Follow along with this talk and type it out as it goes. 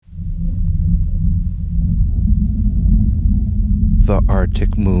The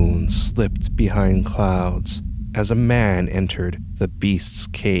Arctic moon slipped behind clouds as a man entered the beast's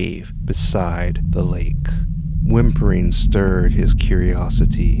cave beside the lake. Whimpering stirred his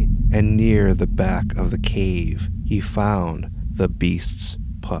curiosity, and near the back of the cave he found the beast's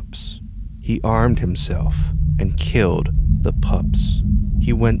pups. He armed himself and killed the pups.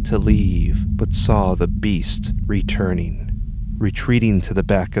 He went to leave, but saw the beast returning. Retreating to the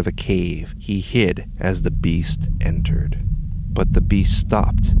back of the cave, he hid as the beast entered. But the beast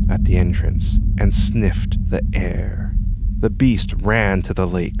stopped at the entrance and sniffed the air. The beast ran to the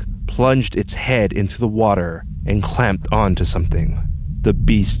lake, plunged its head into the water, and clamped onto something. The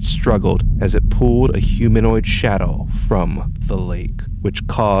beast struggled as it pulled a humanoid shadow from the lake, which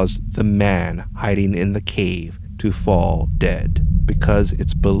caused the man hiding in the cave to fall dead, because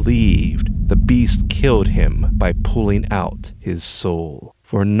it's believed the beast killed him by pulling out his soul,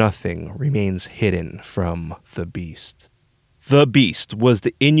 for nothing remains hidden from the beast. The beast was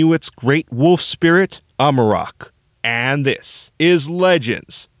the Inuits' great wolf spirit, Amarok, and this is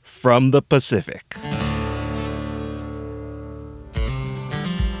Legends from the Pacific.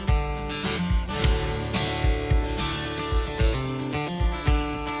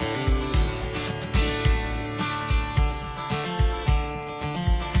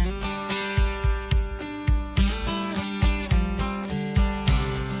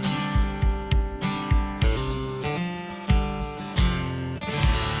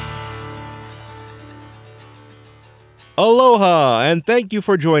 Aloha, and thank you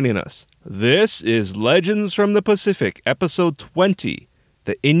for joining us. This is Legends from the Pacific, Episode 20,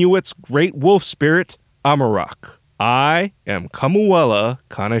 the Inuits' Great Wolf Spirit, Amarok. I am Kamuela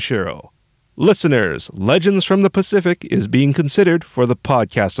Kaneshiro. Listeners, Legends from the Pacific is being considered for the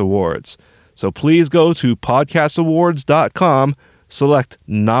Podcast Awards. So please go to podcastawards.com, select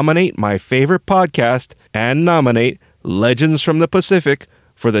Nominate My Favorite Podcast, and nominate Legends from the Pacific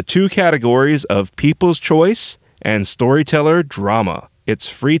for the 2 categories of People's Choice and Storyteller Drama. It's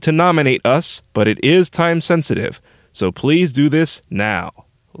free to nominate us, but it is time sensitive, so please do this now.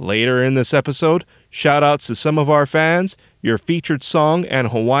 Later in this episode, shout outs to some of our fans, your featured song and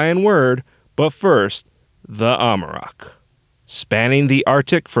Hawaiian word, but first, the Amarok. Spanning the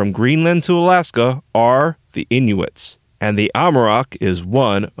Arctic from Greenland to Alaska are the Inuits, and the Amarok is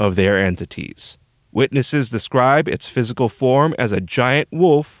one of their entities. Witnesses describe its physical form as a giant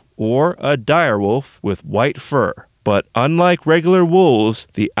wolf or a direwolf with white fur. But unlike regular wolves,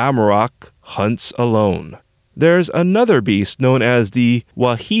 the Amarok hunts alone. There's another beast known as the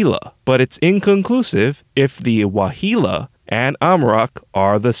Wahila, but it's inconclusive if the Wahila and Amarok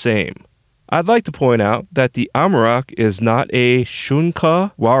are the same. I'd like to point out that the Amarok is not a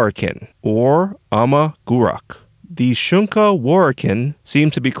Shunka Warakin or Amagurak. The Shunka Warakin seem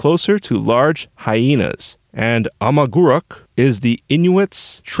to be closer to large hyenas, and Amagurak is the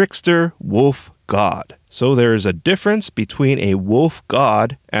Inuits' trickster wolf god. So there is a difference between a wolf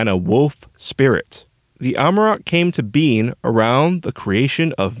god and a wolf spirit. The Amarok came to being around the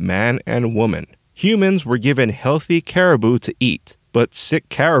creation of man and woman. Humans were given healthy caribou to eat, but sick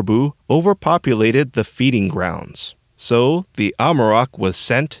caribou overpopulated the feeding grounds. So the Amarok was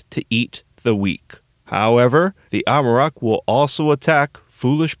sent to eat the weak. However, the Amarok will also attack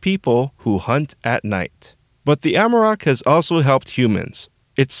foolish people who hunt at night. But the Amarok has also helped humans.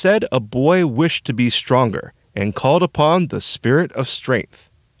 It's said a boy wished to be stronger and called upon the spirit of strength.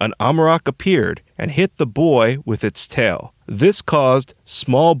 An Amarok appeared and hit the boy with its tail. This caused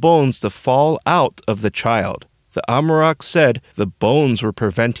small bones to fall out of the child. The Amarok said the bones were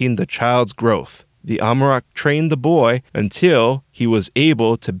preventing the child's growth. The Amarok trained the boy until he was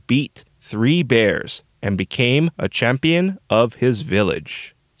able to beat 3 bears and became a champion of his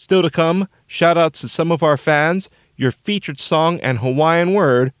village. Still to come, shout-outs to some of our fans, your featured song and Hawaiian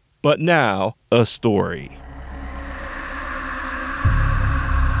word, but now, a story.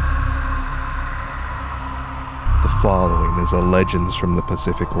 The following is a Legends from the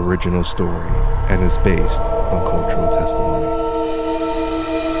Pacific original story and is based on cultural testimony.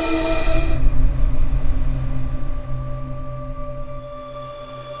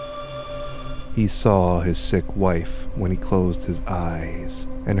 He saw his sick wife when he closed his eyes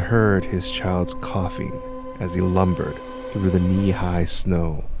and heard his child's coughing as he lumbered through the knee-high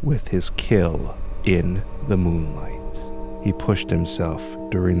snow with his kill in the moonlight. He pushed himself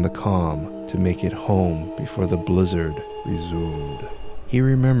during the calm to make it home before the blizzard resumed. He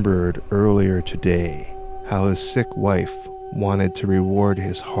remembered earlier today how his sick wife wanted to reward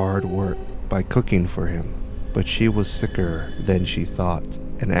his hard work by cooking for him, but she was sicker than she thought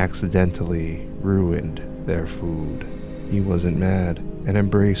and accidentally ruined their food. He wasn't mad and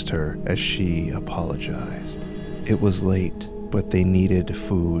embraced her as she apologized. It was late, but they needed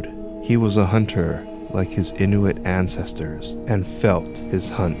food. He was a hunter like his Inuit ancestors and felt his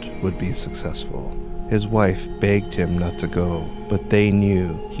hunt would be successful. His wife begged him not to go, but they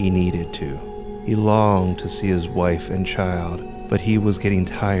knew he needed to. He longed to see his wife and child, but he was getting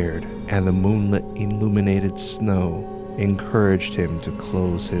tired, and the moonlit illuminated snow encouraged him to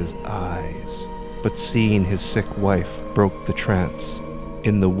close his eyes. But seeing his sick wife broke the trance.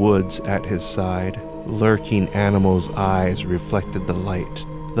 In the woods at his side, lurking animals' eyes reflected the light.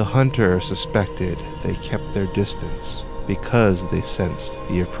 The hunter suspected they kept their distance because they sensed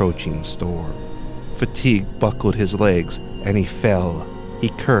the approaching storm. Fatigue buckled his legs, and he fell. He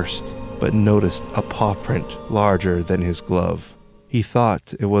cursed, but noticed a paw print larger than his glove. He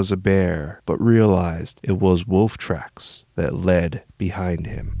thought it was a bear, but realized it was wolf tracks that led behind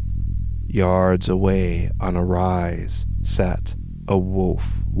him. Yards away on a rise sat a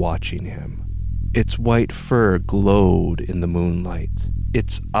wolf watching him. Its white fur glowed in the moonlight.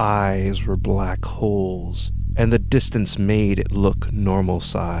 Its eyes were black holes, and the distance made it look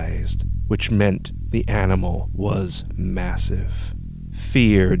normal-sized, which meant the animal was massive.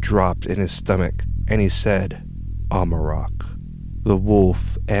 Fear dropped in his stomach, and he said, "Amarok." The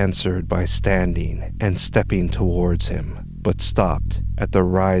wolf answered by standing and stepping towards him, but stopped at the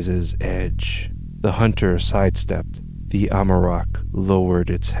rise's edge. The hunter sidestepped. The Amarok lowered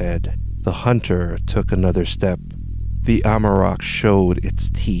its head. The hunter took another step. The Amarok showed its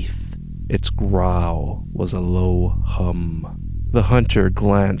teeth. Its growl was a low hum. The hunter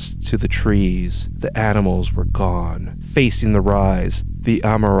glanced to the trees. The animals were gone. Facing the rise, the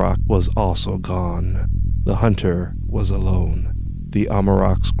Amarok was also gone. The hunter was alone. The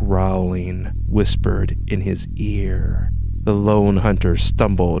Amarok's growling whispered in his ear. The lone hunter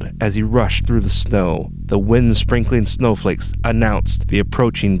stumbled as he rushed through the snow. The wind-sprinkling snowflakes announced the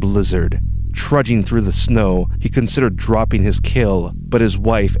approaching blizzard. Trudging through the snow, he considered dropping his kill, but his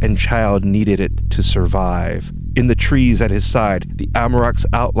wife and child needed it to survive. In the trees at his side, the Amarok's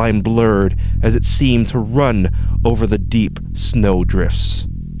outline blurred as it seemed to run over the deep snow drifts.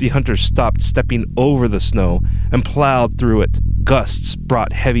 The hunter stopped stepping over the snow and plowed through it. Gusts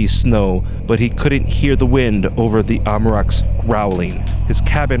brought heavy snow, but he couldn't hear the wind over the Amarok's growling. His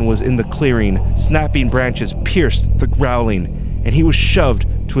cabin was in the clearing. Snapping branches pierced the growling, and he was shoved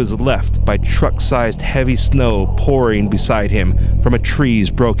to his left by truck-sized heavy snow pouring beside him from a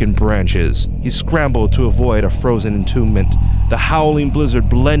tree's broken branches. He scrambled to avoid a frozen entombment. The howling blizzard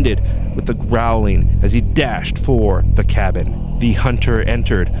blended with the growling as he dashed for the cabin. The hunter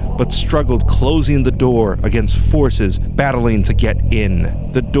entered, but struggled closing the door against forces battling to get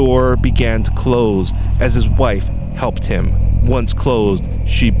in. The door began to close as his wife helped him. Once closed,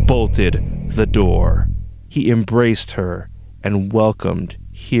 she bolted the door. He embraced her and welcomed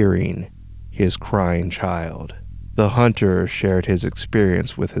hearing his crying child. The hunter shared his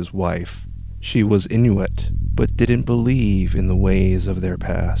experience with his wife. She was Inuit, but didn't believe in the ways of their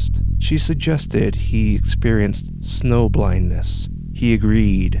past. She suggested he experienced snow blindness. He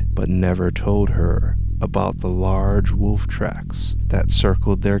agreed, but never told her about the large wolf tracks that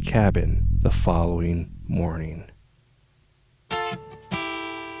circled their cabin the following morning.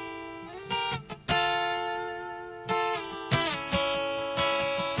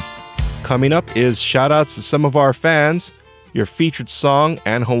 Coming up is shoutouts to some of our fans, your featured song,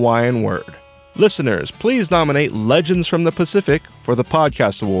 and Hawaiian word. Listeners, please nominate Legends from the Pacific for the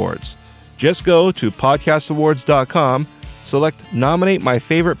Podcast Awards. Just go to podcastawards.com, select Nominate My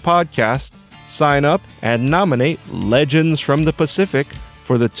Favorite Podcast, sign up, and nominate Legends from the Pacific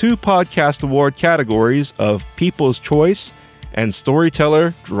for the 2 Podcast Award categories of People's Choice and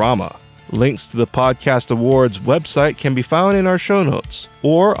Storyteller Drama. Links to the Podcast Awards website can be found in our show notes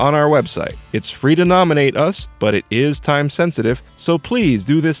or on our website. It's free to nominate us, but it is time sensitive, so please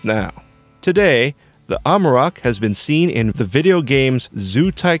do this now. Today, the Amarok has been seen in the video games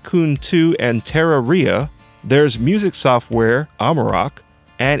Zoo Tycoon 2 and Terraria. There's music software Amarok,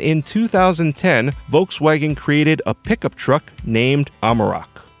 and in 2010, Volkswagen created a pickup truck named Amarok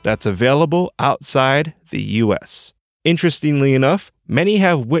that's available outside the U.S. Interestingly enough, many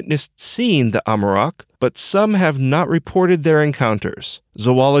have witnessed seeing the Amarok, but some have not reported their encounters.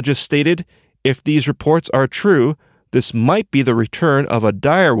 Zoologists stated, if these reports are true, this might be the return of a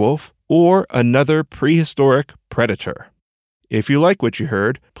direwolf or another prehistoric predator. If you like what you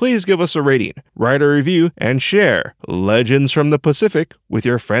heard, please give us a rating, write a review, and share Legends from the Pacific with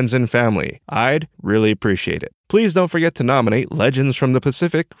your friends and family. I'd really appreciate it. Please don't forget to nominate Legends from the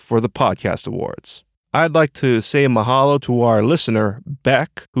Pacific for the Podcast Awards. I'd like to say mahalo to our listener,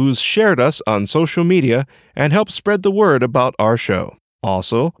 Beck, who's shared us on social media and helped spread the word about our show.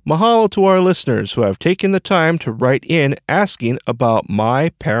 Also, mahalo to our listeners who have taken the time to write in asking about my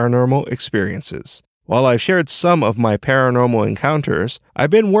paranormal experiences. While I've shared some of my paranormal encounters,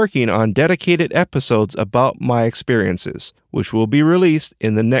 I've been working on dedicated episodes about my experiences, which will be released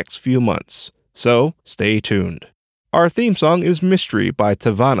in the next few months. So, stay tuned. Our theme song is Mystery by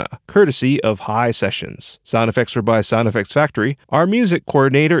Tavana, courtesy of High Sessions. Sound effects are by Sound Effects Factory. Our music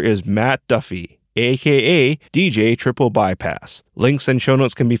coordinator is Matt Duffy, aka DJ Triple Bypass. Links and show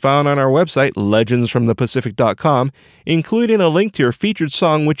notes can be found on our website, legendsfromthepacific.com, including a link to your featured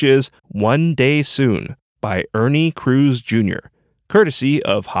song, which is One Day Soon by Ernie Cruz Jr., courtesy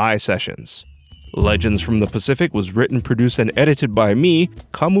of High Sessions. Legends from the Pacific was written, produced, and edited by me,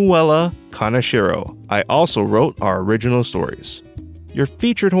 Kamuela Kanashiro. I also wrote our original stories. Your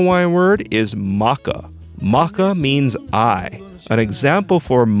featured Hawaiian word is maka. Maka means eye. An example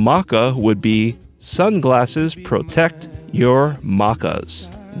for maka would be sunglasses protect your makas.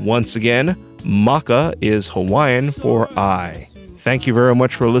 Once again, maka is Hawaiian for eye. Thank you very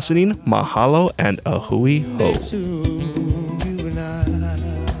much for listening. Mahalo and ahui ho.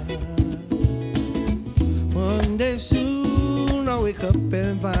 One day soon I'll wake up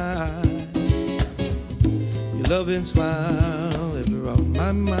and find your loving smile ever on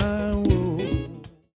my mind.